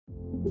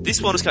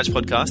This Wellness Couch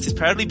podcast is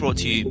proudly brought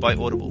to you by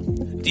Audible.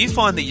 Do you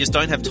find that you just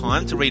don't have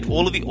time to read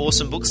all of the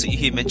awesome books that you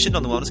hear mentioned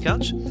on the Wellness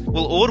Couch?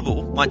 Well,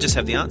 Audible might just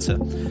have the answer.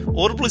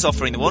 Audible is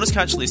offering the Wellness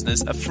Couch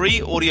listeners a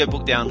free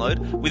audiobook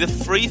download with a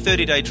free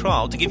 30-day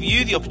trial to give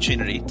you the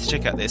opportunity to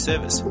check out their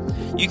service.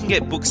 You can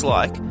get books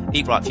like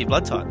Eat Right for Your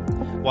Blood Type,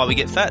 Why We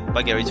Get Fat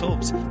by Gary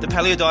Torbs, The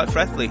Paleo Diet for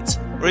Athletes,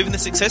 or even The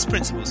Success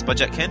Principles by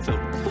Jack Canfield.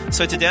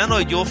 So to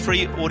download your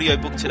free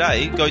audiobook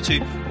today, go to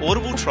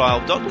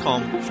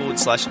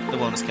audibletrial.com/The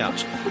Wellness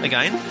Couch.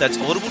 Again, that's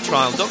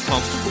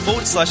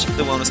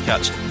audibletrial.com/The Wellness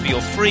Couch for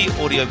your free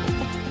audiobook.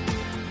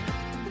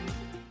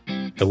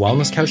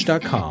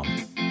 TheWellnessCouch.com,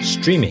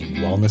 streaming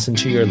wellness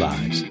into your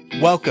lives.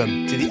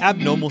 Welcome to The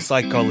Abnormal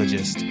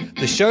Psychologist,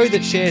 the show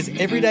that shares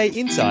everyday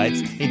insights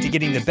into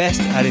getting the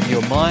best out of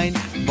your mind,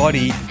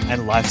 body,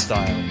 and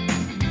lifestyle.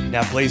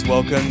 Now please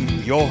welcome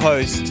your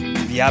host,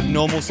 the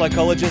abnormal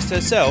psychologist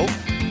herself,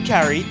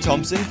 Carrie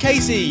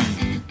Thompson-Casey.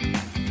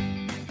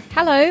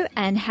 Hello,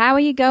 and how are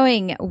you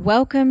going?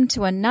 Welcome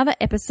to another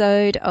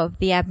episode of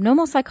The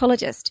Abnormal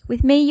Psychologist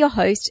with me, your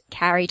host,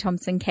 Carrie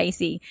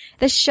Thompson-Casey,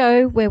 the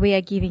show where we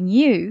are giving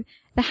you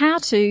the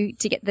how-to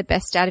to get the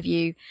best out of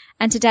you.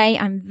 And today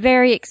I'm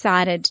very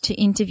excited to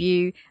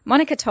interview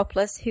Monica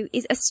Topliss, who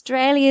is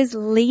Australia's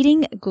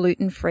leading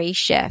gluten-free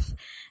chef.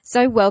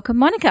 So welcome,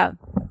 Monica.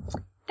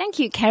 Thank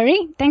you,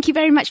 Kerry. Thank you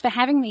very much for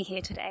having me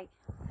here today.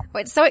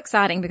 Well, it's so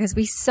exciting because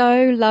we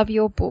so love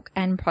your book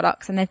and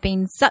products, and they've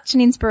been such an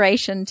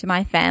inspiration to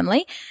my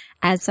family.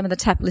 As some of the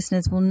TAP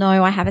listeners will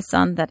know, I have a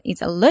son that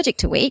is allergic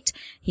to wheat.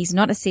 He's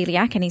not a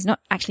celiac and he's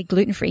not actually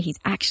gluten-free. He's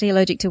actually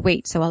allergic to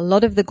wheat. So a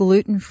lot of the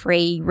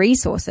gluten-free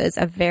resources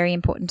are very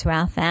important to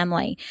our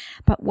family.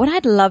 But what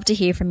I'd love to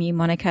hear from you,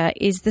 Monica,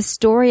 is the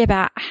story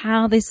about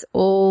how this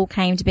all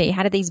came to be.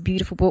 How did these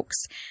beautiful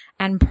books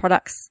and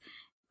products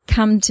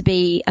come to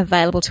be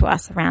available to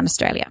us around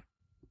Australia?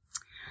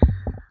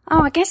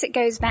 Oh, I guess it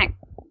goes back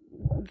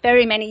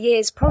very many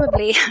years,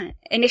 probably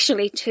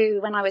initially to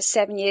when I was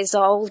 7 years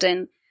old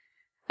and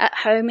at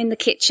home in the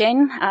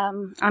kitchen.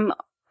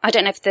 I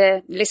don't know if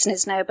the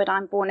listeners know, but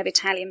I'm born of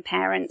Italian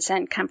parents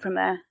and come from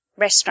a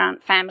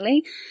restaurant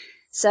family.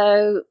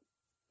 So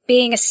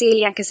being a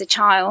celiac as a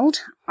child,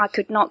 I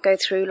could not go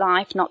through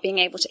life not being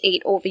able to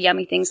eat all the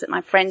yummy things that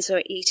my friends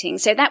were eating.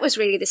 So that was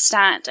really the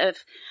start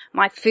of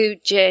my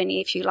food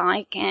journey, if you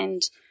like.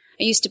 And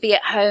I used to be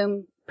at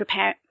home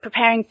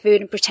preparing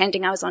food and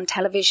pretending I was on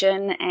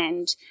television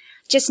and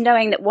just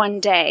knowing that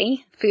one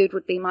day food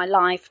would be my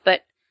life.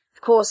 But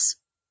of course,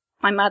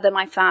 my mother,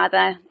 my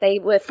father, they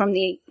were from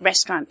the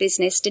restaurant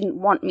business, didn't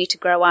want me to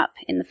grow up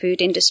in the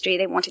food industry.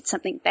 They wanted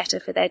something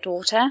better for their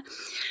daughter.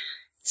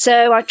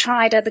 So I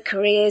tried other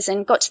careers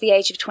and got to the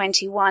age of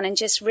 21 and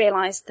just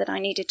realized that I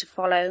needed to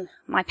follow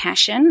my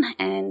passion.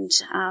 And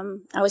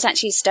I was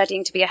actually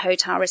studying to be a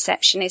hotel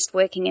receptionist,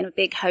 working in a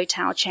big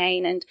hotel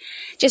chain and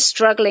just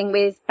struggling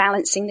with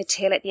balancing the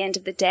till at the end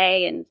of the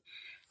day and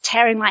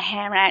tearing my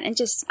hair out. And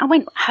I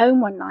went home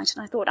one night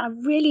and I thought, I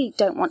really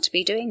don't want to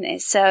be doing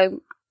this.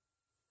 So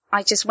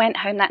I just went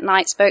home that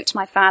night, spoke to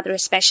my father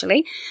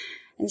especially,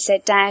 and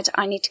said, Dad,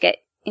 I need to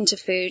get into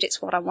food.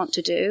 It's what I want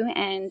to do.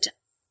 And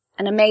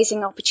an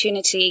amazing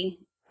opportunity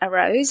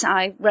arose.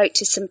 I wrote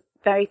to some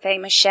very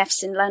famous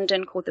chefs in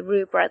London called the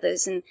Roux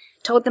brothers and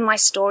told them my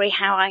story,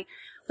 how I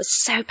was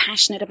so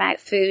passionate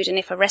about food. And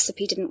if a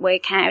recipe didn't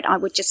work out, I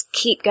would just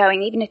keep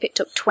going. Even if it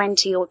took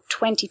 20 or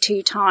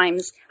 22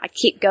 times, I'd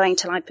keep going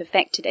till I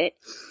perfected it.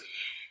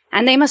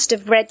 And they must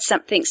have read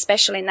something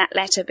special in that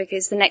letter,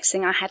 because the next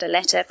thing I had a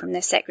letter from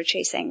their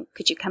secretary saying,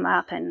 could you come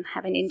up and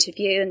have an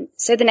interview? And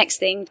so the next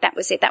thing, that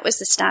was it. That was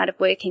the start of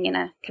working in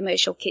a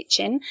commercial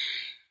kitchen.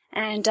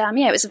 And,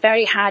 it was a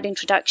very hard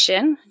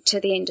introduction to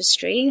the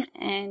industry.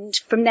 And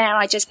from there,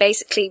 I just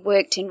basically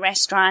worked in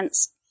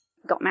restaurants,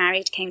 got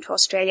married, came to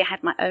Australia,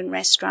 had my own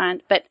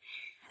restaurant. But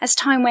as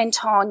time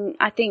went on,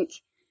 I think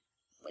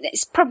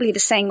it's probably the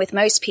same with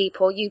most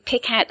people. You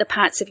pick out the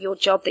parts of your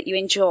job that you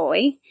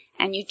enjoy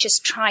and you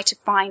just try to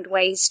find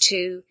ways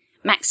to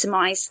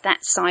maximize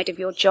that side of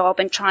your job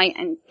and try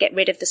and get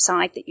rid of the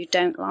side that you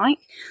don't like.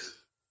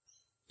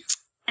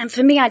 And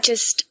for me, I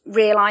just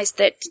realized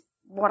that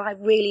what I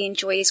really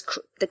enjoy is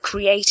the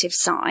creative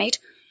side.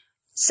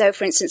 So,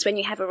 for instance, when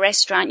you have a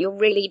restaurant, you're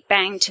really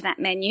bound to that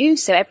menu.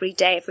 So every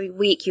day, every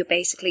week, you're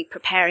basically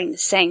preparing the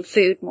same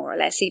food, more or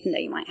less, even though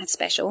you might have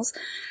specials.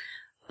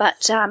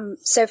 But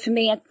so for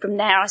me, from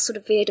there, I sort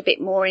of veered a bit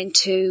more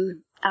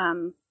into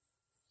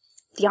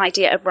the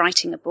idea of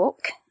writing a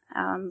book.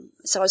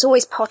 So I was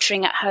always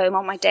pottering at home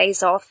on my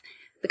days off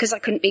because I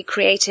couldn't be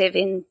creative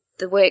in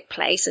the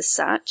workplace as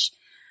such.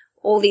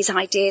 All these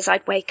ideas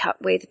I'd wake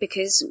up with,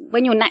 because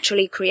when you're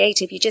naturally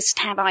creative, you just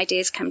have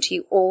ideas come to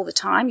you all the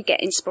time. You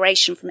get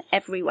inspiration from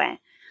everywhere.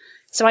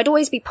 So I'd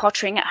always be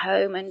pottering at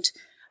home and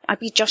I'd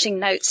be jotting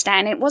notes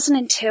down. It wasn't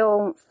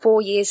until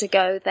 4 years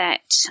ago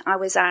that I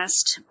was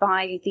asked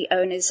by the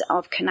owners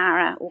of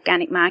Canara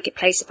Organic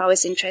Marketplace if I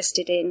was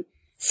interested in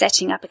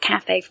setting up a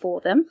cafe for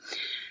them,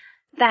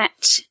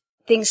 that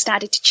things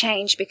started to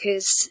change,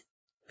 because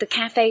the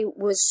cafe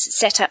was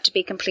set up to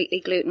be completely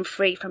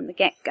gluten-free from the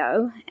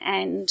get-go,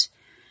 and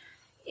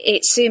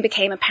it soon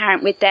became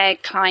apparent with their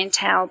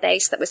clientele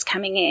base that was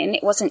coming in,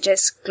 it wasn't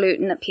just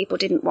gluten that people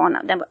didn't want.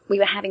 We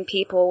were having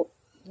people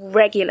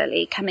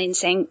regularly come in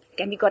saying,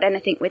 have you got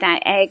anything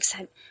without eggs?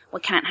 We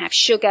can't have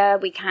sugar,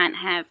 we can't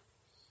have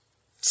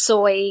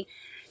soy,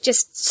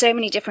 just so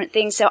many different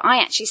things. So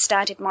I actually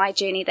started my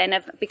journey then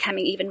of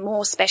becoming even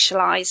more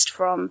specialized,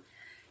 from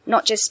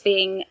not just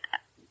being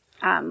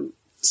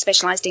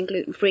specialized in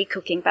gluten-free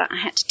cooking, but I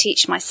had to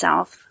teach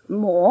myself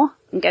more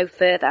and go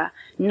further,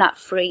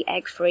 nut-free,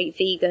 egg-free,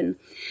 vegan.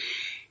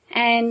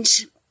 And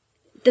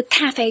the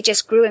cafe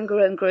just grew and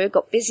grew and grew,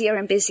 got busier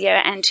and busier,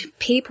 and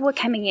people were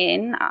coming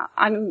in.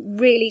 I'm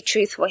really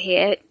truthful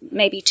here.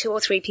 Maybe 2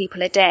 or 3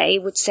 people a day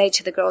would say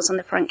to the girls on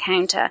the front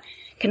counter,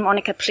 can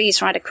Monica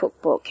please write a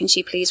cookbook? Can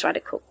she please write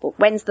a cookbook?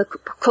 When's the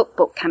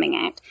cookbook coming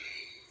out?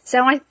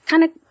 So I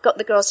kind of got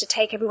the girls to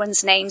take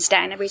everyone's names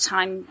down every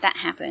time that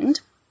happened.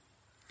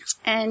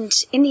 And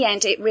in the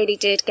end, it really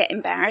did get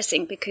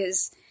embarrassing,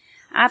 because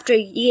after a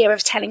year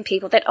of telling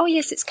people that, oh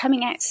yes, it's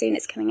coming out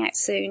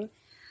soon,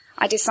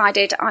 I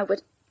decided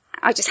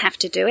I just have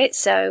to do it.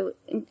 So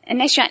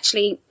unless you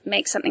actually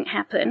make something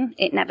happen,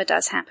 it never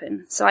does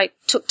happen. So I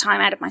took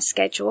time out of my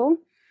schedule.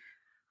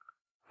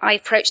 I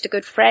approached a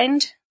good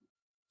friend.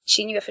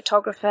 She knew a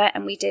photographer,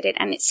 and we did it.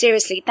 And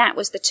seriously, that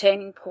was the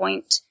turning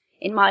point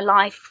in my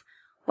life.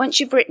 Once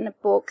you've written a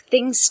book,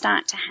 things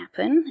start to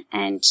happen.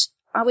 And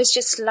I was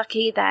just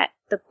lucky that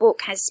the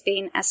book has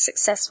been as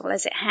successful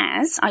as it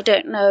has. I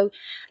don't know.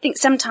 I think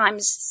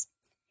sometimes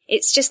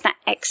it's just that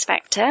X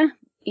factor.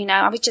 You know,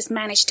 I would just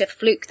manage to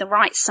fluke the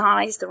right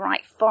size, the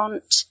right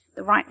font,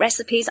 the right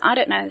recipes. I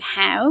don't know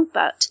how,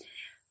 but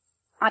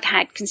I've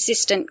had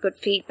consistent good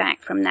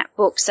feedback from that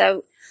book.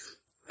 So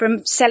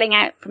from selling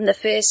out from the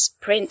first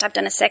print, I've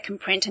done a second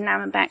print, and now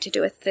I'm about to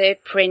do a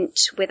third print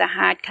with a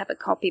hardcover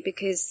copy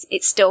because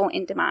it's still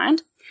in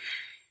demand.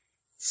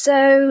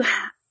 So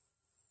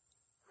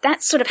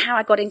that's sort of how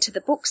I got into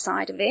the book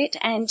side of it,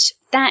 and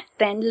that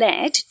then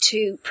led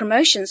to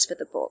promotions for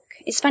the book.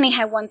 It's funny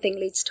how one thing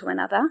leads to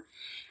another,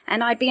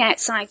 and I'd be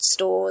outside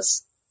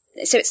stores.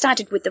 So it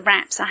started with the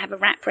wraps. I have a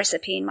wrap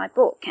recipe in my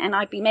book, and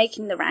I'd be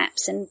making the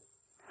wraps, and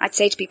I'd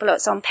say to people, oh,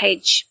 it's on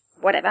page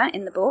whatever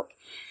in the book,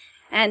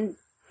 and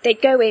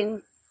they'd go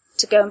in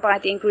to go and buy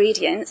the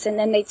ingredients, and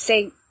then they'd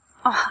say,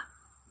 oh,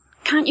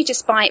 can't you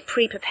just buy it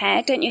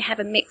pre-prepared? Don't you have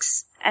a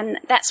mix? And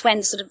that's when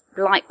the sort of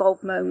light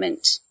bulb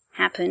moment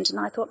happened, and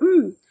I thought,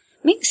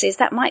 mixes,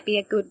 that might be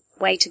a good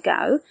way to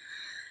go.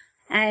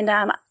 And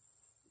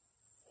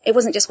it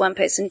wasn't just one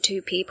person,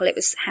 2 people, it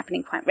was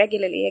happening quite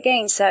regularly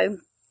again. So,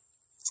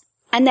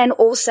 and then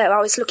also I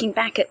was looking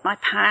back at my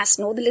past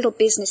and all the little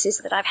businesses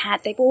that I've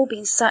had. They've all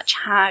been such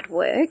hard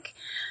work.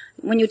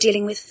 When you're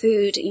dealing with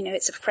food, you know,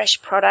 it's a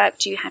fresh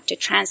product, you have to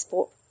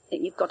transport,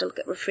 you've got to look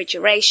at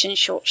refrigeration,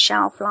 short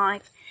shelf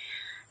life.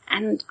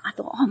 And I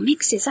thought, oh,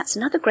 mixes, that's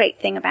another great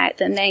thing about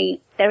them.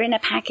 They're in a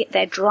packet,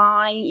 they're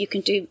dry, you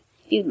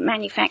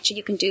manufacture,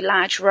 you can do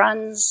large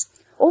runs.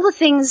 All the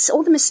things,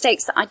 all the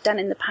mistakes that I'd done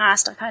in the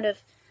past, I kind of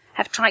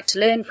have tried to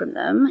learn from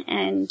them.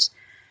 And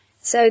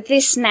so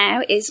this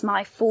now is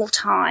my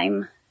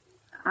full-time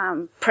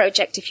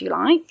project, if you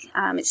like.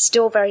 It's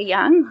still very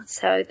young.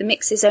 So the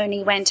mixes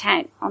only went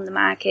out on the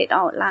market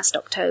last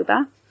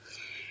October.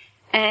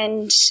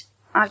 And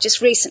I've just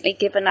recently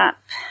given up.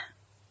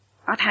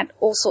 I've had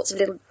all sorts of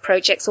little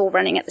projects all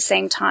running at the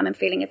same time and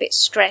feeling a bit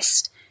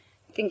stressed,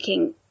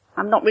 thinking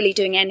I'm not really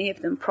doing any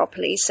of them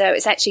properly. So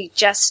it's actually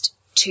just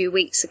 2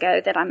 weeks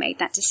ago that I made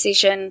that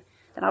decision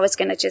that I was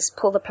going to just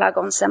pull the plug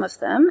on some of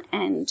them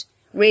and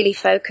really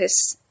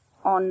focus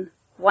on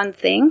one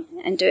thing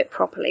and do it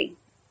properly,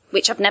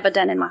 which I've never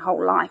done in my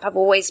whole life. I've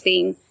always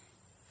been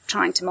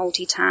trying to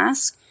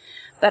multitask.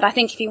 But I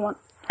think if you want,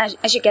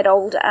 as you get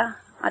older,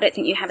 I don't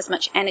think you have as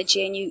much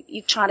energy, and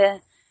you try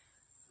to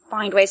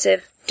find ways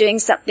of doing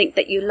something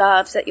that you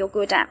love, that you're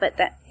good at, but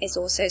that is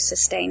also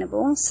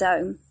sustainable.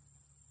 So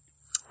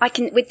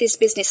with this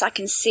business, I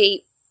can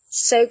see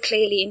so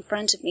clearly in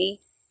front of me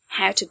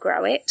how to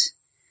grow it.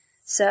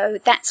 So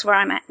that's where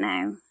I'm at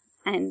now,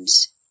 and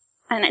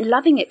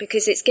loving it,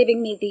 because it's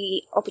giving me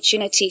the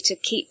opportunity to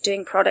keep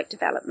doing product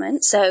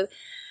development. So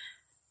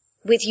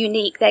with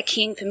Unique, they're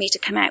keen for me to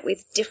come out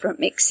with different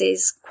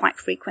mixes quite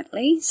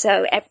frequently.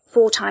 So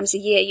 4 times a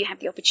year, you have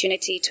the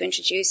opportunity to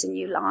introduce a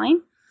new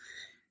line.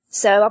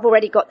 So I've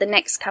already got the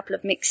next couple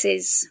of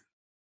mixes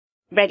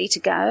ready to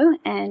go,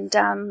 and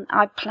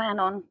I plan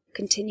on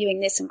continuing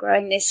this and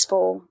growing this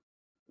for,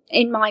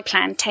 in my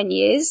plan, 10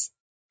 years,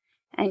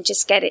 and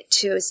just get it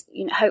to,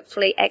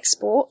 hopefully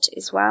export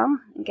as well,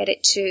 and get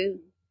it to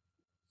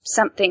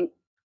something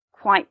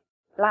quite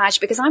large,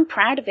 because I'm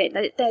proud of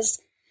it. There's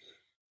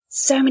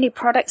so many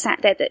products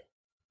out there that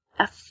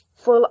are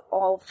full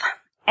of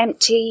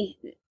empty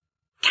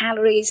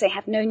calories, they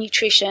have no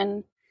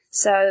nutrition.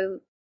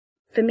 So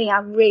for me, I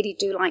really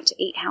do like to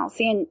eat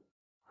healthy, and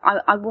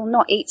I will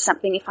not eat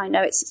something if I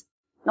know it's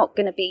not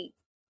going to be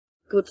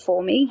good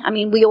for me. I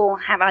mean, we all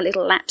have our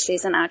little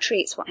lapses and our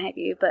treats, what have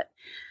you, but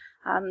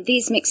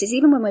These mixes,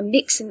 even when we're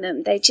mixing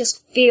them, they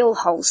just feel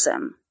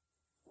wholesome.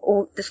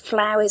 Or the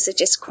flours are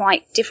just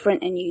quite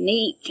different and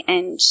unique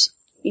and,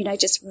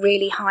 just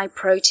really high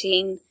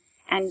protein.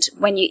 And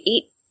when you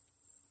eat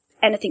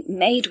anything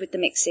made with the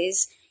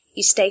mixes,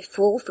 you stay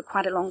full for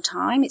quite a long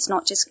time.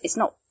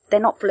 They're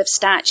not full of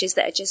starches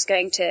that are just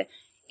going to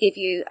give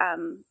you,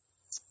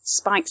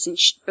 spikes in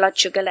blood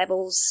sugar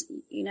levels.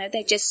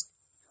 They're just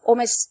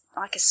almost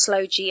like a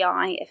slow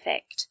GI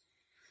effect.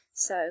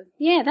 So,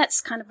 yeah,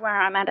 that's kind of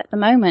where I'm at the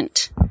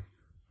moment.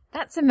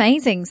 That's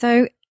amazing.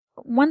 So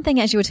one thing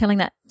as you were telling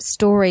that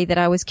story that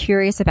I was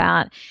curious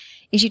about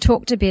is you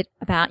talked a bit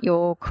about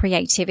your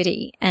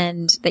creativity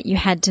and that you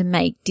had to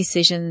make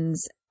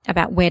decisions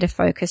about where to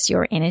focus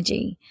your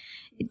energy.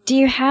 Do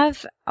you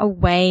have a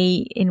way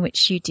in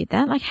which you did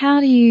that? Like, how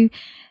do you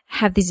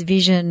have this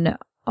vision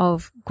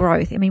of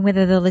growth? I mean,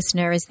 whether the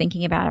listener is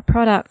thinking about a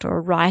product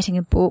or writing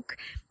a book,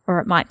 or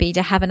it might be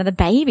to have another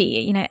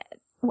baby,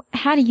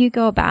 how do you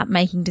go about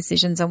making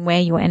decisions on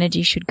where your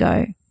energy should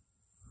go?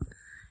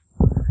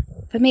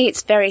 For me,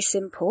 it's very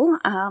simple.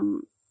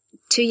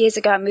 2 years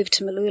ago, I moved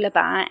to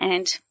Mooloolaba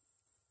and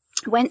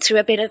went through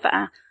a bit of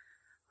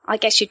I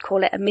guess you'd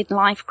call it a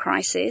midlife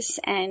crisis,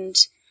 and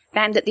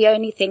found that the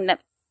only thing that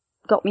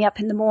got me up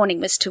in the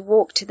morning was to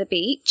walk to the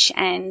beach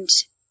and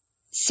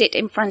sit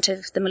in front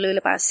of the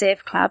Mooloolaba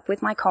Surf Club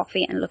with my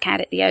coffee and look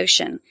out at the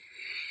ocean.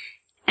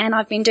 And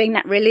I've been doing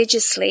that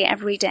religiously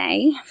every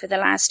day for the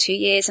last 2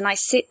 years. And I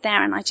sit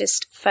there and I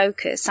just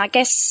focus. I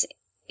guess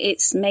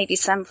it's maybe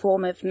some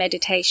form of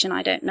meditation,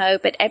 I don't know.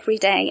 But every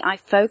day I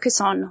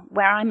focus on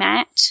where I'm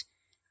at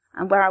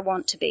and where I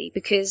want to be,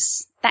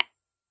 because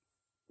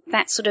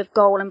that sort of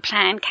goal and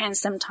plan can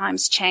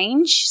sometimes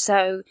change.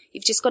 So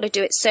you've just got to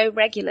do it so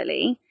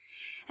regularly.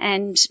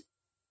 And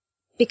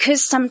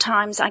because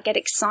sometimes I get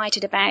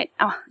excited about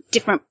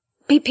different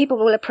people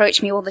will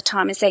approach me all the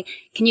time and say,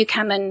 can you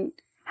come and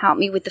help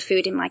me with the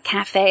food in my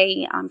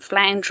cafe? I'm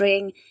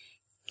floundering.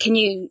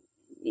 Can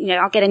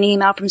I'll get an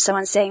email from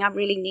someone saying I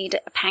really need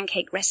a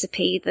pancake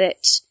recipe that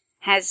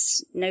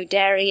has no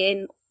dairy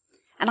in.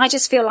 And I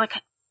just feel like,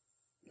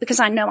 because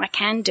I know I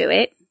can do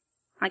it,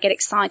 I get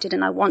excited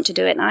and I want to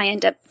do it, and I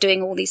end up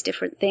doing all these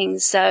different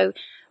things. So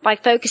by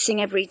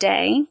focusing every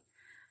day,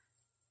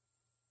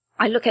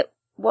 I look at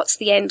what's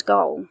the end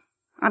goal.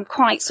 I'm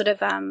quite sort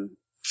of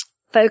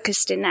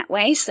focused in that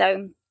way.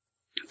 So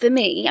for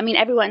me, I mean,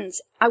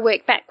 I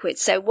work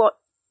backwards. So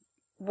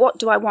what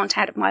do I want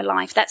out of my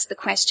life? That's the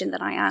question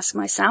that I ask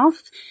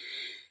myself.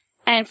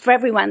 And for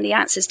everyone, the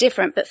answer is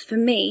different. But for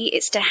me,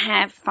 it's to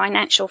have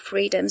financial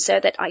freedom so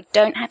that I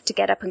don't have to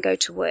get up and go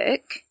to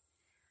work.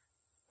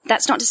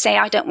 That's not to say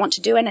I don't want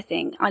to do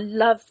anything. I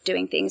love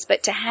doing things,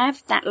 but to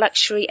have that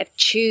luxury of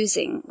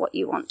choosing what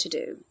you want to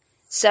do.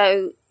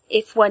 So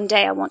if one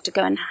day I want to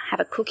go and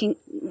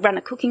run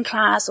a cooking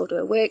class or do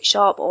a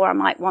workshop, or I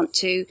might want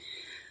to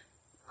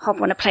hop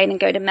on a plane and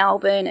go to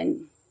Melbourne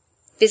and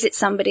visit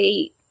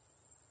somebody,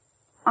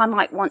 I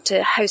might want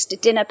to host a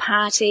dinner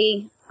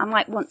party, I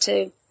might want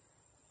to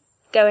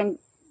go and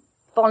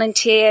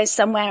volunteer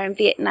somewhere in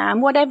Vietnam,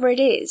 whatever it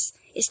is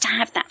to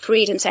have that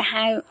freedom. So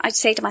I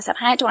say to myself,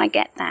 how do I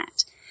get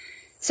that?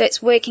 So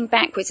it's working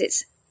backwards.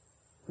 It's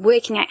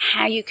working out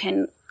how you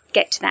can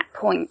get to that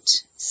point.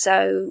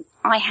 So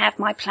I have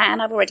my plan.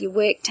 I've already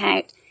worked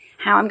out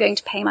how I'm going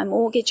to pay my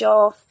mortgage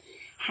off,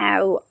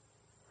 how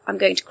I'm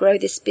going to grow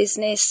this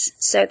business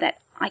so that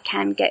I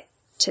can get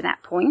to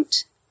that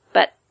point.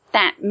 But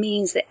that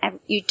means that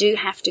you do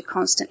have to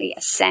constantly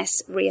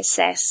assess,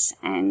 reassess,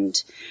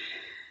 and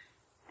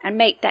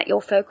make that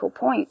your focal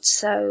point.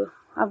 So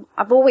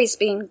I've always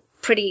been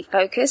pretty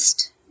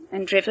focused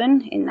and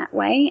driven in that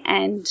way,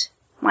 and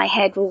my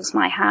head rules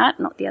my heart,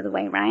 not the other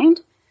way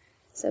around.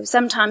 So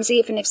sometimes,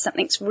 even if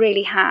something's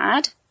really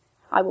hard,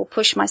 I will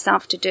push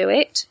myself to do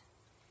it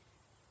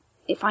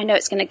if I know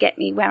it's going to get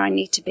me where I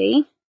need to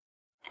be.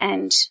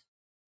 And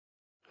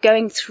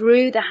going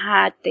through the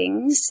hard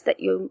things that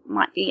you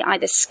might be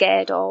either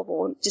scared of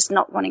or just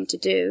not wanting to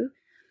do,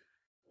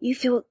 you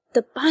feel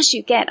the buzz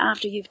you get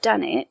after you've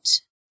done it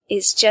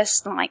is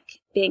just like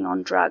being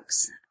on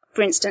drugs.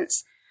 For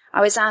instance,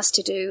 I was asked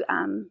to do,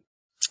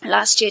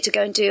 last year to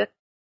go and do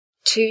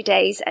 2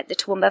 days at the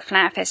Toowoomba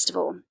Flower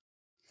Festival.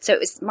 So it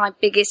was my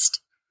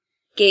biggest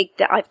gig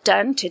that I've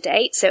done to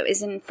date. So it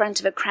was in front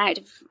of a crowd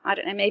of, I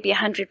don't know, maybe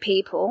 100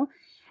 people.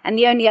 And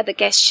the only other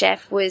guest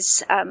chef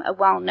was a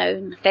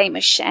well-known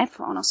famous chef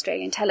on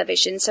Australian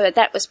television. So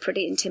that was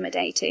pretty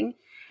intimidating.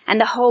 And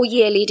the whole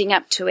year leading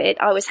up to it,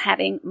 I was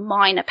having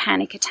minor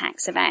panic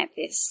attacks about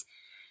this.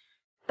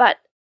 But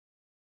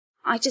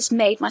I just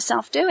made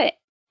myself do it.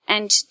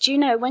 And do you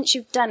know, once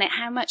you've done it,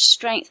 how much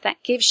strength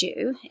that gives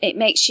you? It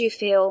makes you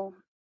feel,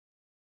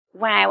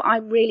 wow, I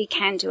really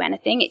can do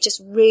anything. It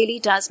just really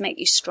does make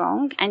you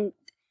strong. And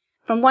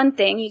from one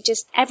thing,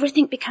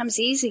 everything becomes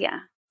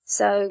easier.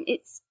 So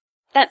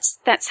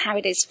that's how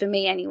it is for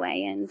me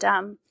anyway.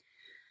 And,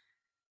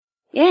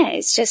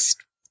 it's just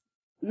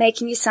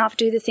making yourself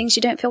do the things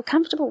you don't feel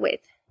comfortable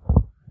with.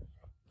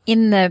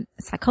 in the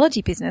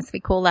psychology business, we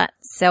call that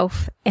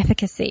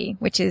self-efficacy,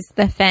 which is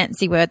the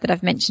fancy word that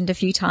I've mentioned a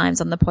few times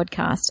on the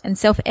podcast. And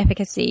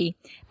self-efficacy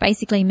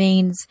basically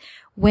means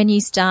when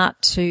you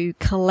start to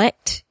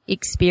collect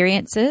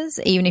experiences,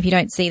 even if you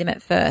don't see them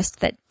at first,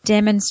 that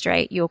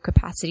demonstrate your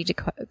capacity to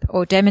cope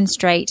or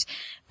demonstrate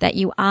that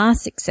you are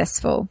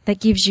successful, that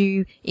gives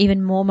you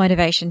even more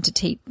motivation to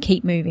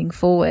keep moving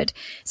forward.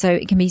 So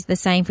it can be the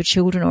same for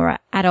children or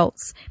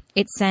adults.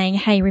 It's saying,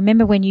 hey,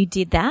 remember when you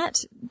did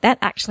that? That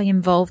actually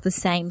involved the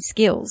same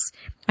skills.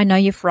 I know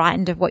you're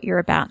frightened of what you're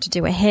about to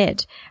do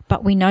ahead,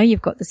 but we know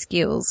you've got the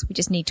skills. We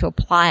just need to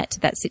apply it to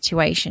that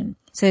situation.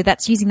 So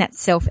that's using that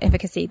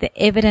self-efficacy, the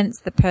evidence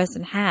the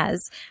person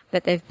has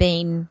that they've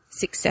been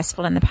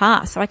successful in the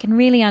past. So I can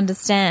really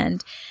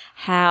understand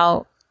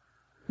how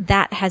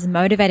that has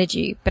motivated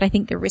you. But I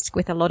think the risk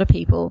with a lot of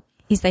people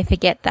is they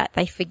forget that.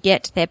 They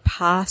forget their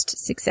past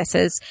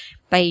successes.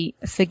 They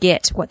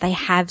forget what they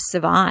have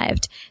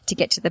survived to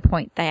get to the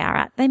point they are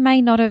at. They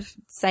may not have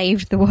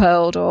saved the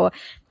world or,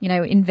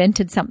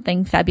 invented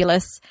something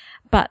fabulous,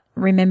 but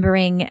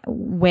remembering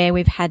where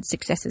we've had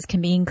successes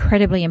can be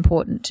incredibly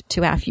important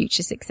to our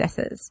future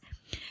successes.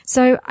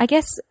 So I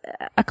guess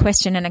a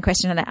question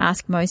that I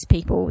ask most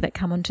people that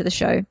come onto the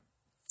show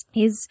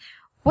is,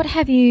 what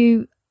have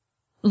you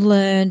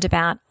learned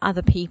about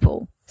other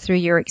people through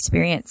your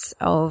experience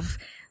of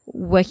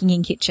working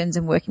in kitchens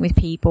and working with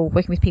people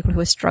who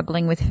are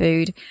struggling with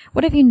food?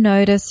 What have you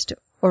noticed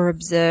or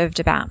observed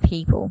about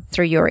people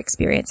through your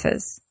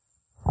experiences?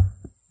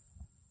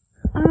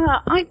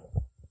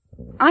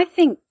 I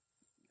think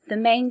the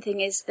main thing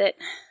is that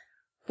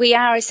we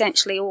are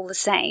essentially all the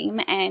same,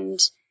 and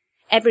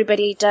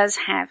everybody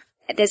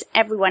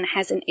everyone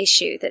has an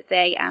issue that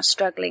they are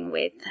struggling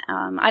with.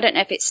 I don't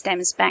know if it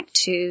stems back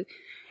to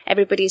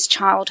everybody's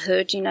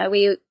childhood.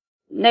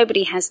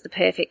 Nobody has the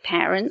perfect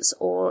parents,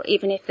 or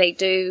even if they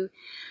do,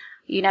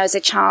 as a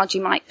child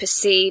you might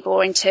perceive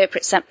or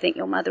interpret something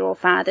your mother or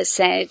father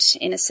said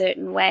in a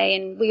certain way,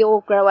 and we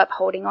all grow up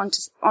holding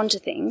onto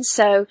things.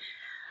 So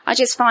I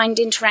just find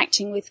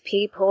interacting with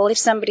people, if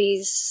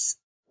somebody's,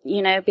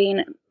 been a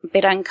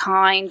bit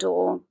unkind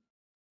or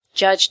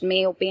judged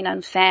me or been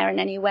unfair in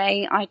any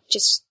way, I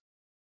just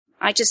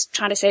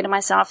try to say to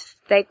myself,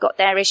 they've got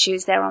their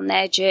issues, they're on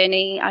their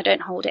journey, I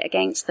don't hold it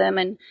against them,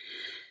 and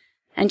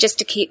just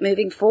to keep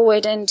moving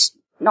forward and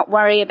not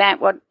worry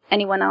about what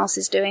anyone else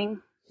is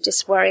doing,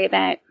 just worry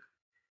about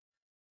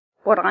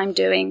what I'm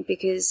doing,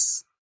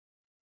 because,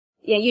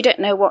 you don't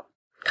know what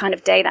kind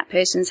of day that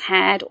person's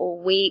had or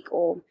week,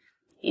 or,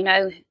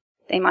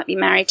 they might be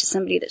married to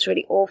somebody that's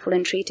really awful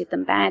and treated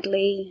them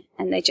badly,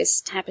 and they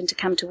just happen to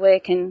come to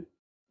work and,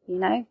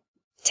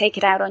 take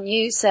it out on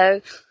you.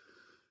 So,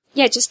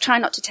 just try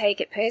not to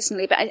take it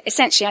personally. But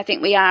essentially, I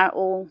think we are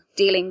all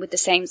dealing with the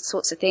same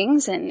sorts of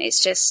things, and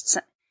it's just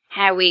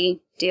how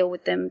we deal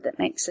with them that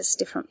makes us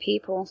different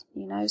people.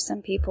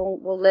 Some people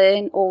will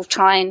learn or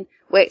try and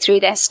work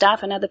through their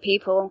stuff, and other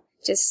people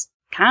just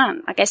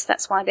can't. I guess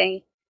that's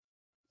why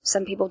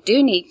some people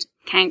do need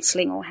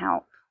counselling or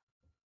help.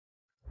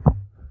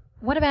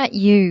 What about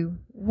you?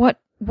 What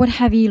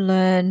have you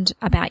learned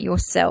about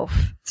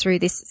yourself through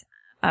this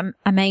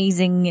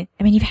amazing,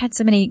 you've had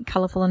so many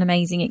colourful and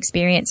amazing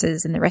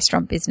experiences in the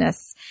restaurant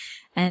business,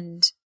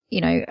 and,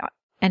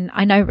 and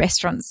I know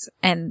restaurants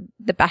and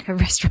the back of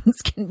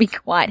restaurants can be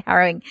quite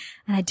harrowing.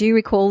 And I do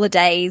recall the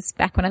days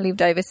back when I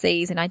lived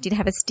overseas, and I did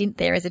have a stint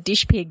there as a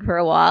dish pig for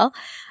a while.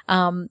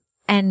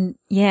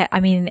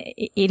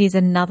 It is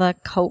another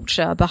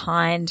culture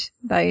behind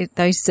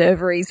those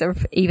serveries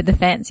of even the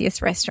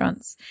fanciest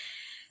restaurants.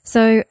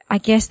 So I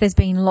guess there's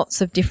been lots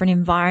of different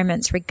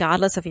environments,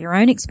 regardless of your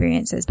own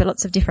experiences, but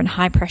lots of different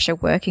high pressure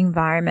work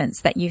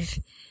environments that you've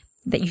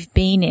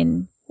been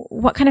in.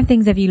 What kind of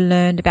things have you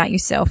learned about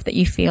yourself that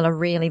you feel are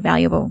really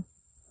valuable?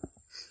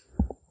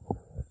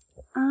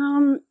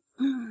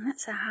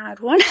 That's a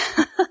hard one.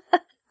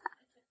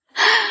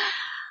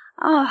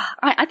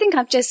 I think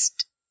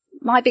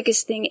my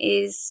biggest thing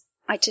is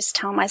I just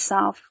tell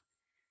myself,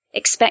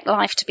 expect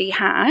life to be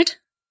hard,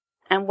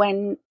 and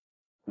when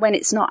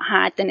it's not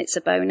hard, then it's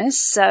a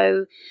bonus.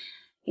 So,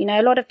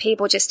 a lot of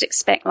people just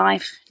expect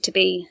life to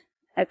be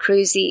a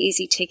cruisy,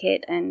 easy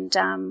ticket, and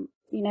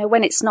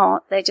when it's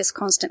not, they're just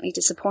constantly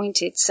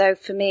disappointed. So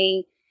for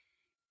me,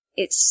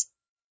 it's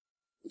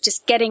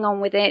just getting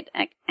on with it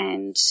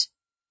and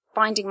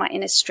finding my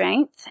inner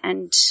strength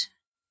and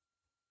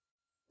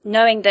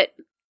knowing that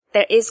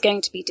there is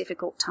going to be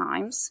difficult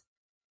times,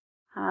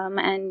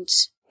 and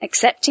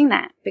accepting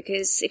that,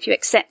 because if you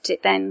accept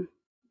it, then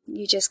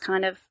you just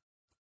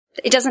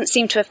it doesn't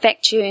seem to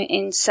affect you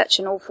in such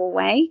an awful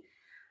way.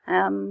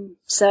 I'm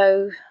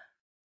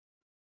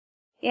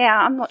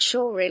not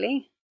sure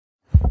really.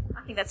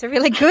 I think that's a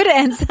really good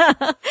answer.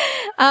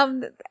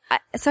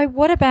 So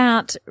what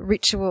about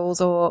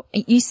rituals? Or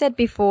you said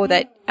before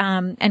that,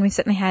 and we've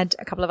certainly had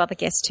a couple of other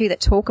guests too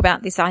that talk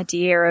about this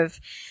idea of,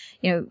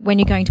 when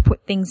you're going to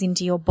put things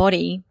into your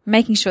body,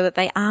 making sure that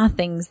they are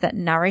things that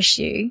nourish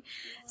you.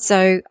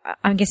 So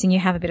I'm guessing you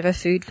have a bit of a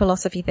food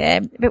philosophy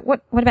there. But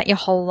what about your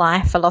whole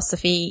life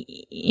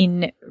philosophy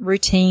in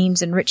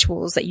routines and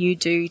rituals that you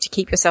do to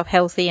keep yourself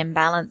healthy and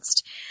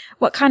balanced?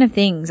 What kind of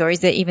things, or is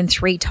there even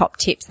 3 top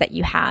tips that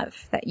you have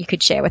that you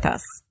could share with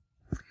us?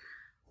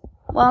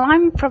 Well,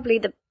 I'm probably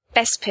the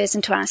best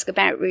person to ask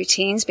about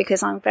routines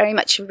because I'm very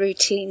much a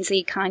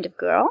routinesy kind of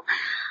girl.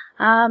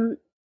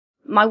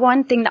 My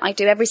one thing that I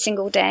do every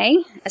single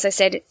day, as I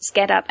said, is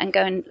get up and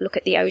go and look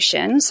at the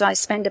ocean. So I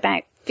spend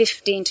about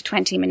 15 to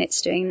 20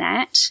 minutes doing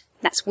that.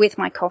 That's with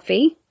my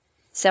coffee.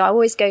 So I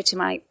always go to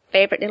my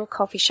favourite little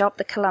coffee shop,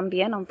 the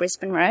Columbian on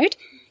Brisbane Road.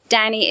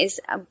 Danny is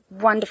a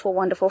wonderful,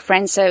 wonderful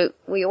friend. So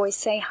we always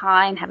say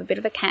hi and have a bit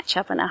of a catch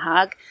up and a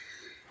hug.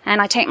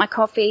 And I take my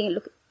coffee,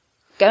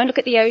 go and look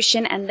at the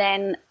ocean, and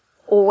then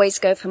always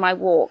go for my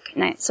walk.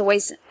 Now, it's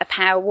always a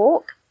power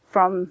walk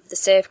from the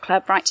surf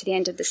club right to the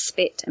end of the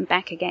spit and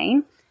back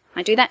again.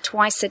 I do that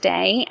twice a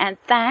day, and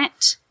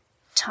that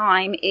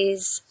time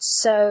is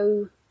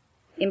so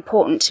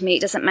important to me.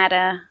 It doesn't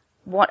matter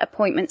what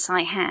appointments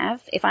I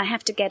have. If I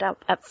have to get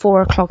up at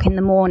 4 o'clock in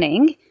the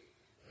morning,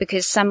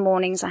 because some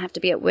mornings I have to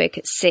be at work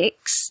at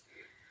 6,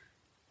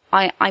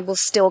 I will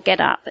still get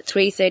up at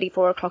 3:30,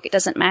 4 o'clock. It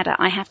doesn't matter.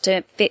 I have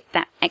to fit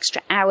that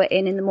extra hour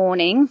in the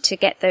morning to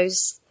get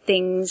those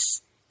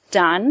things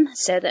done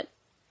so that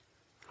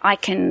I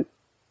can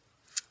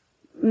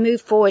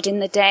move forward in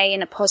the day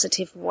in a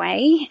positive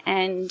way.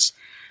 And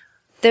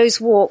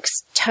those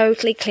walks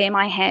totally clear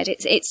my head.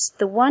 It's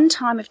the one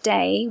time of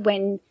day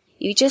when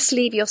you just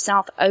leave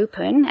yourself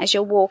open as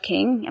you're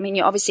walking. I mean,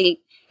 you're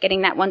obviously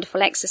getting that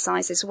wonderful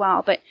exercise as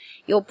well, but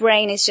your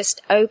brain is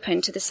just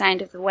open to the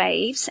sound of the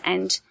waves,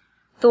 and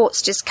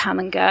thoughts just come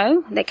and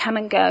go. They come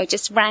and go,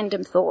 just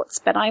random thoughts.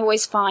 But I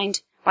always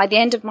find by the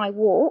end of my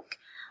walk,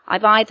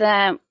 I've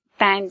either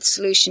found a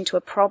solution to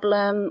a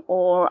problem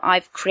or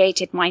I've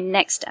created my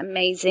next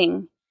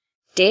amazing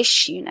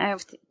dish,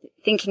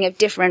 thinking of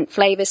different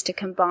flavors to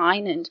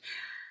combine. And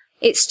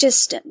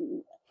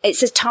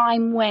it's a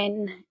time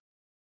when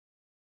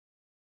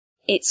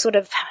it sort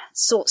of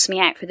sorts me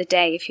out for the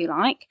day, if you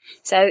like.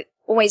 So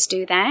always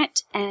do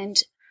that. And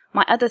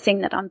my other thing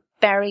that I'm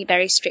very,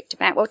 very strict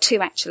about, well,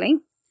 2 actually,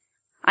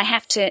 I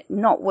have to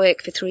not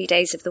work for 3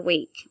 days of the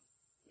week.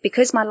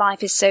 Because my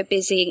life is so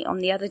busy on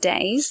the other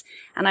days,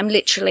 and I'm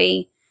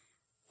literally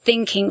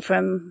thinking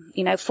from,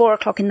 4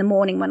 o'clock in the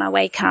morning when I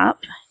wake up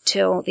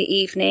till the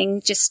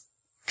evening, just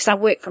because I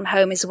work from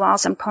home as well,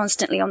 so I'm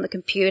constantly on the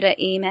computer,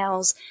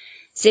 emails,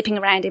 zipping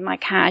around in my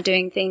car,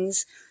 doing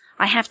things.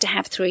 I have to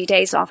have 3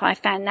 days off. I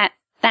found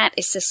that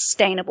is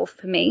sustainable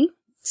for me.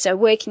 So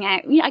working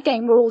out,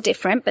 again, we're all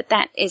different, but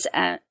that is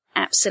an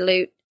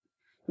absolute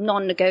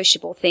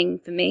non-negotiable thing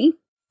for me.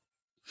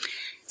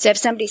 So if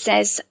somebody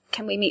says,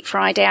 can we meet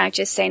Friday? I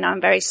just say, no,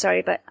 I'm very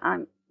sorry, but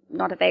I'm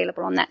not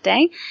available on that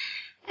day.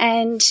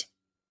 And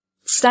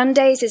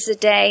Sundays is a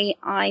day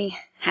I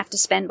have to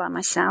spend by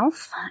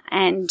myself,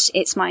 and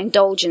it's my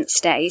indulgence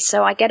day.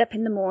 So I get up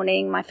in the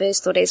morning. My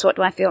first thought is, what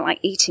do I feel like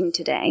eating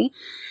today?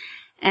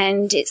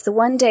 And it's the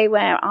one day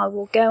where I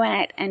will go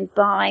out and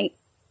buy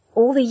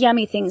all the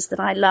yummy things that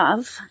I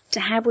love to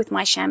have with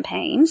my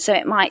champagne. So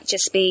it might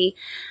just be,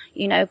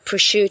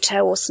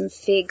 prosciutto or some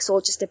figs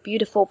or just a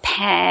beautiful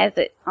pear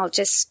that I'll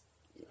just,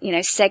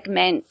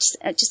 segment,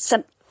 just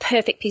some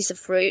perfect piece of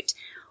fruit,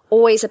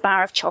 always a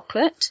bar of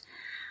chocolate,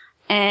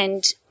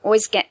 and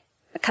always get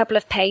a couple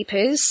of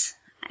papers.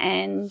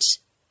 And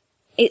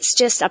it's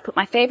just, I put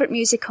my favorite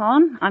music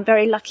on. I'm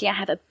very lucky I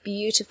have a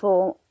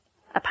beautiful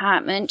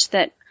apartment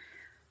that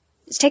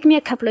it's taken me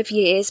a couple of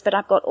years, but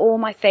I've got all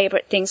my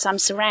favorite things. So I'm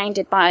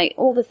surrounded by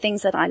all the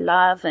things that I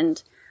love,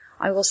 and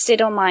I will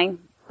sit on my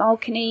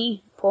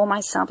balcony, pour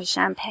myself a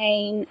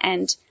champagne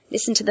and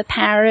listen to the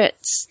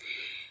parrots,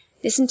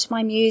 listen to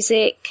my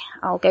music.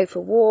 I'll go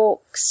for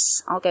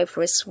walks. I'll go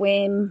for a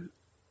swim.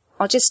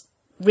 I'll just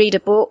read a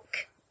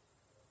book.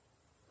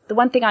 The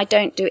one thing I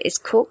don't do is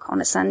cook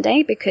on a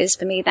Sunday, because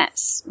for me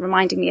that's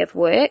reminding me of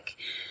work.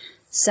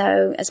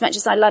 So as much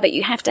as I love it,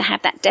 you have to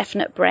have that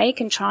definite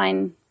break and try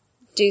and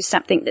do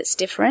something that's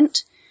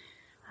different.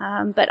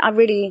 But I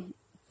really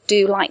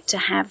do like to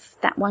have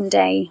that one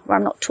day where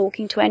I'm not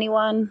talking to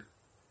anyone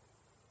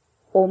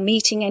or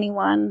meeting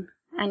anyone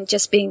and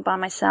just being by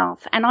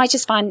myself. And I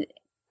just find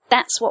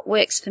that's what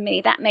works for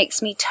me. That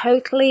makes me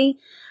totally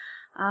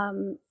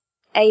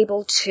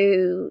able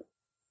to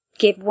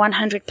give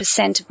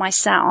 100% of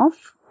myself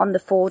on the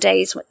 4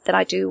 days that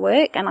I do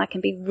work, and I can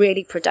be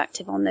really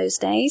productive on those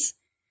days.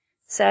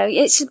 So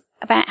it's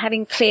about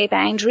having clear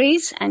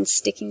boundaries and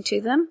sticking to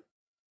them.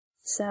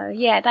 So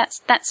yeah,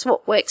 that's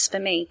what works for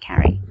me,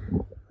 Carrie.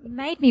 You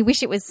made me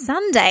wish it was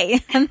Sunday.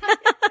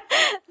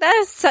 That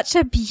is such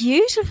a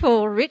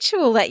beautiful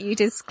ritual that you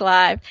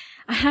described.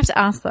 I have to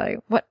ask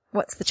though,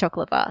 what's the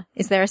chocolate bar?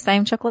 Is there a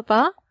same chocolate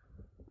bar?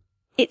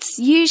 It's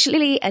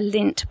usually a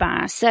Lindt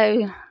bar.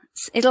 So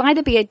it'll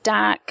either be a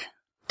dark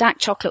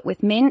chocolate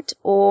with mint,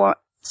 or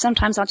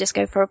sometimes I'll just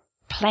go for a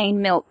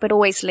plain milk, but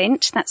always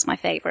Lindt. That's my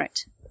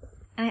favorite.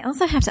 And I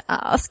also have to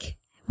ask,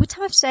 what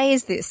time of day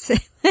is this?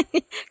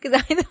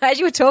 Because as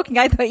you were talking,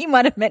 I thought you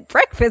might have meant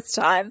breakfast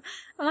time.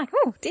 I'm like,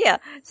 oh dear.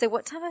 So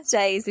what time of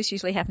day is this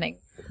usually happening?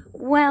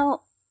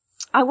 Well,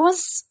 I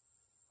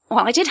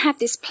did have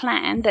this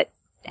plan that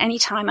any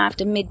time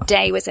after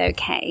midday was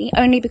okay,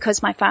 only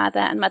because my father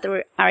and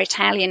mother are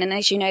Italian, and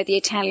as you know, the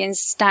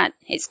Italians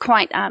it's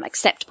quite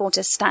acceptable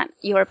to start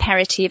your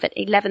aperitif at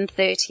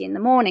 11:30 in the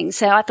morning.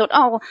 So I thought,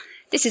 well,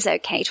 this is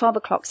okay, 12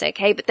 o'clock's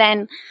okay, but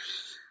then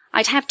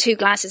I'd have 2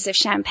 glasses of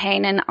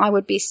champagne and I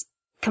would be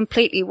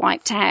completely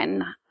wiped out.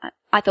 And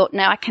I thought,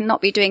 no, I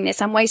cannot be doing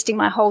this. I'm wasting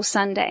my whole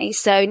Sunday.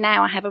 So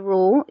now I have a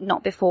rule,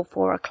 not before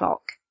 4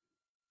 o'clock.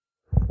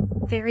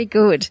 Very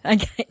good.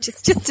 Okay,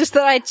 just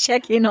thought I'd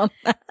check in on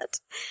that.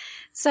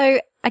 So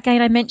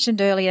again, I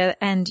mentioned earlier,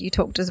 and you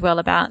talked as well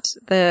about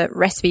the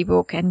recipe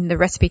book and the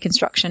recipe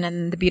construction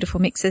and the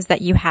beautiful mixes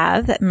that you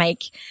have that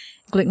make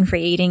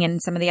gluten-free eating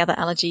and some of the other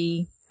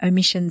allergy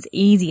omissions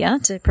easier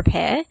to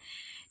prepare.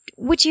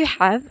 Would you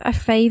have a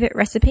favorite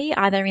recipe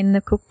either in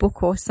the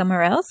cookbook or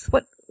somewhere else?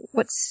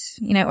 What's,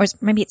 or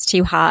maybe it's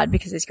too hard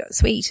because it's got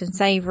sweet and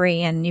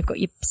savory and you've got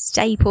your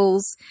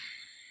staples.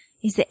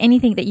 Is there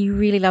anything that you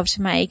really love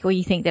to make or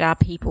you think that are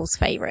people's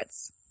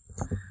favorites?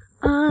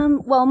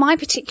 Well, my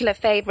particular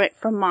favorite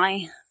from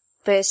my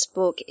first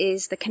book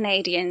is the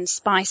Canadian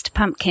spiced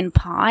pumpkin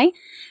pie,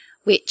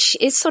 which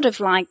is sort of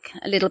like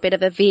a little bit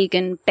of a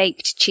vegan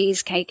baked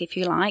cheesecake, if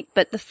you like,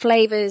 but the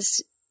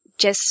flavors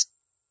just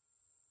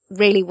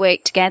really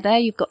work together.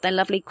 You've got the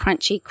lovely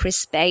crunchy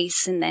crisp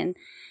base and then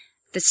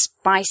the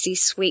spicy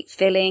sweet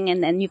filling,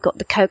 and then you've got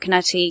the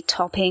coconutty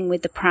topping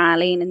with the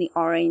praline and the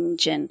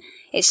orange, and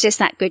it's just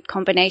that good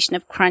combination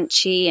of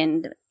crunchy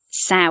and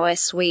sour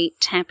sweet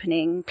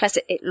happening. Plus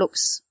it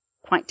looks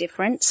quite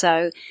different,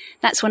 so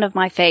that's one of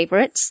my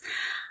favorites.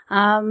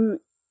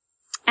 And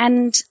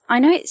I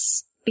know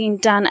it's been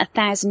done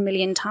 1,000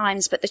 million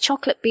times, but the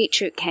chocolate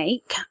beetroot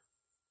cake,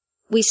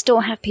 we still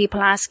have people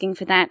asking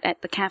for that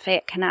at the cafe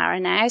at Canara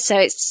now.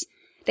 So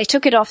they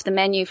took it off the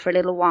menu for a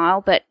little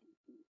while, but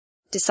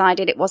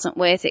decided it wasn't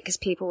worth it because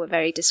people were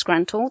very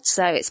disgruntled.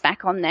 So it's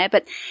back on there,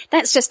 but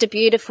that's just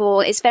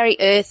it's very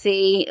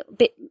earthy,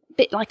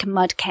 bit like a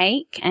mud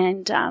cake.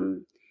 And,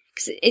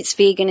 cause it's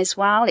vegan as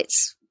well.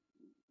 It's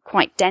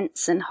quite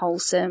dense and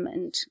wholesome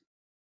and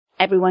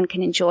everyone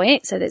can enjoy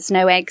it. So there's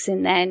no eggs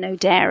in there, no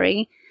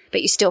dairy,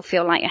 but you still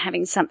feel like you're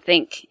having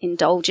something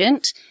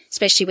indulgent,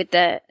 especially with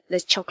the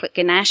chocolate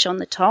ganache on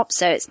the top.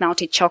 So it's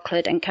melted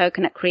chocolate and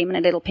coconut cream and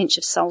a little pinch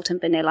of salt and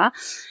vanilla.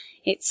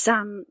 It's,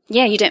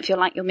 you don't feel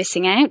like you're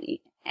missing out.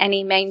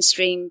 Any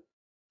mainstream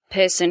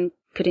person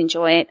could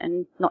enjoy it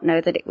and not know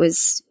that it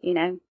was,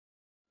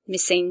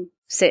 missing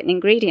certain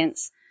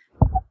ingredients.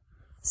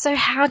 So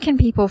how can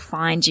people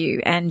find you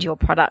and your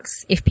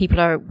products if people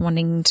are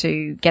wanting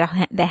to get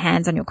their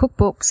hands on your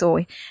cookbooks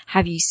or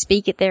have you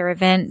speak at their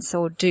events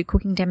or do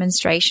cooking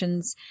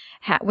demonstrations?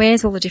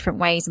 Where's all the different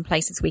ways and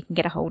places we can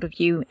get a hold of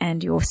you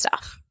and your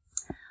stuff?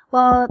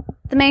 Well,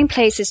 the main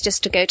place is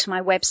just to go to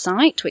my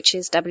website, which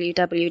is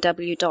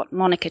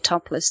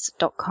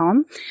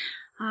www.monicatopliss.com.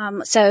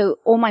 So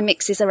all my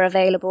mixes are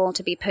available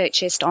to be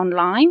purchased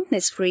online.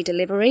 There's free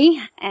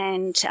delivery.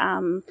 And,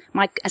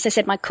 as I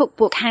said, my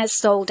cookbook has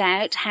sold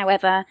out.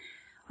 However,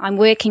 I'm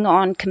working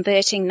on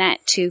converting that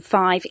to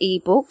 5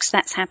 ebooks.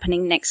 That's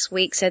happening next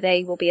week. So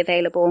they will be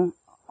available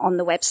on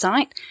the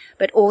website.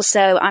 But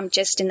also I'm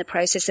just in the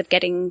process of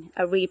getting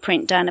a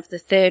reprint done of the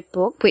 3rd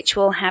book, which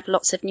will have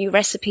lots of new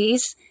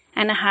recipes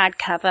and a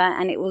hardcover.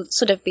 And it will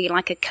sort of be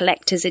like a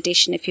collector's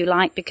edition, if you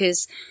like,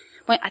 because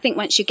I think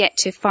once you get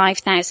to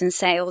 5,000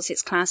 sales,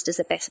 it's classed as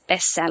a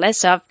bestseller.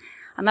 So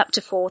I'm up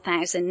to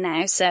 4,000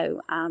 now.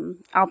 So,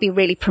 I'll be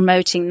really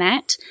promoting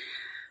that.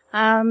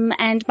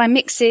 And my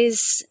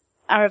mixes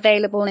are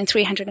available in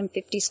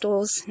 350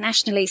 stores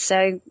nationally.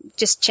 So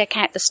just check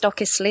out the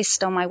stockist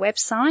list on my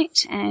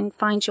website and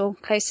find your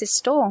closest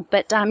store.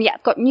 But,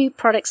 I've got new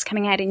products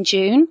coming out in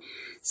June.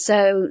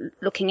 So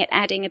looking at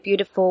adding a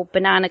beautiful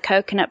banana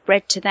coconut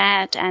bread to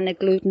that and a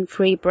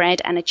gluten-free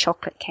bread and a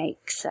chocolate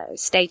cake. So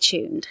stay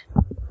tuned.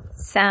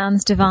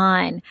 Sounds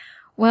divine.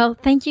 Well,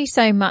 thank you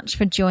so much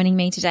for joining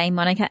me today,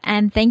 Monica,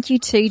 and thank you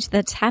too to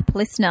the TAP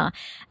listener.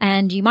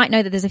 And you might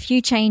know that there's a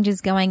few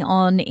changes going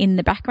on in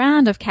the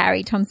background of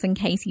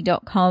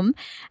CarrieThompsonCasey.com,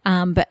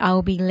 but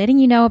I'll be letting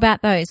you know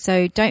about those.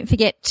 So don't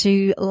forget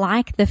to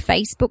like the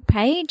Facebook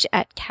page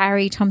at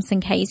Carrie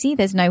Thompson Casey.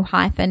 There's no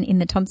hyphen in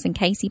the Thompson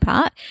Casey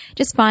part.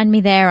 Just find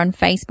me there on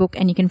Facebook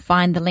and you can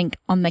find the link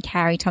on the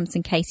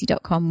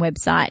CarrieThompsonCasey.com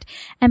website.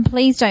 And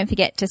please don't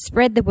forget to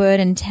spread the word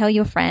and tell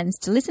your friends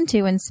to listen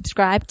to and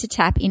subscribe to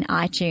TAP in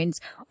iTunes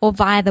or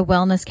via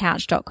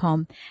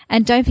thewellnesscouch.com.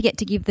 And don't forget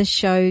to give the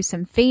show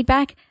some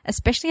feedback,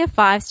 especially a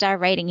 5-star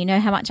rating. You know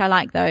how much I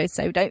like those,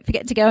 so don't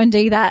forget to go and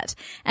do that.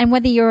 And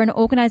whether you're an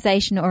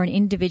organization or an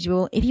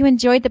individual, if you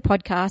enjoyed the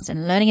podcast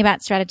and learning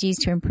about strategies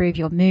to improve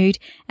your mood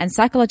and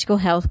psychological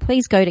health,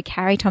 please go to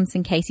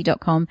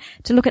CarrieThompsonCasey.com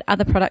to look at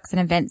other products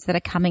and events that are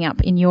coming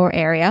up in your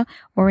area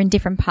or in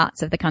different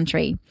parts of the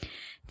country.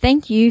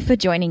 Thank you for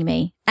joining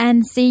me,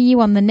 and see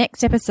you on the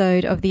next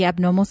episode of The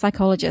Abnormal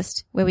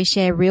Psychologist, where we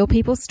share real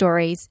people's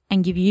stories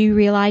and give you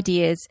real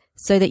ideas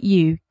so that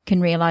you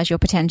can realize your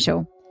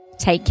potential.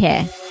 Take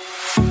care.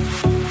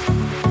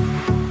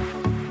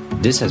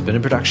 This has been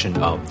a production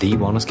of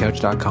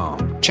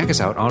TheWellnessCouch.com. Check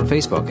us out on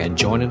Facebook and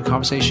join in the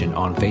conversation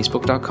on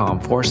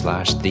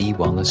Facebook.com/The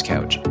Wellness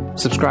Couch.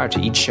 Subscribe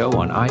to each show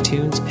on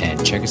iTunes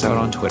and check us out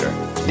on Twitter.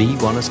 The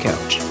Wellness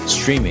Couch,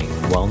 streaming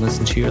wellness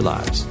into your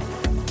lives.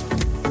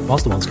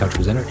 Whilst the Wellness Couch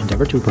presenter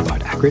endeavor to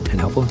provide accurate and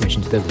helpful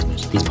information to their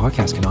listeners, these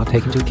podcasts cannot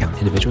take into account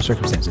individual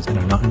circumstances and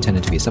are not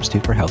intended to be a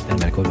substitute for health and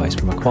medical advice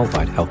from a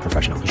qualified health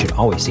professional. You should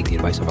always seek the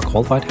advice of a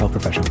qualified health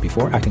professional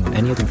before acting on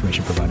any of the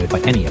information provided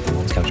by any of the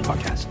Wellness Couch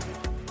podcasts.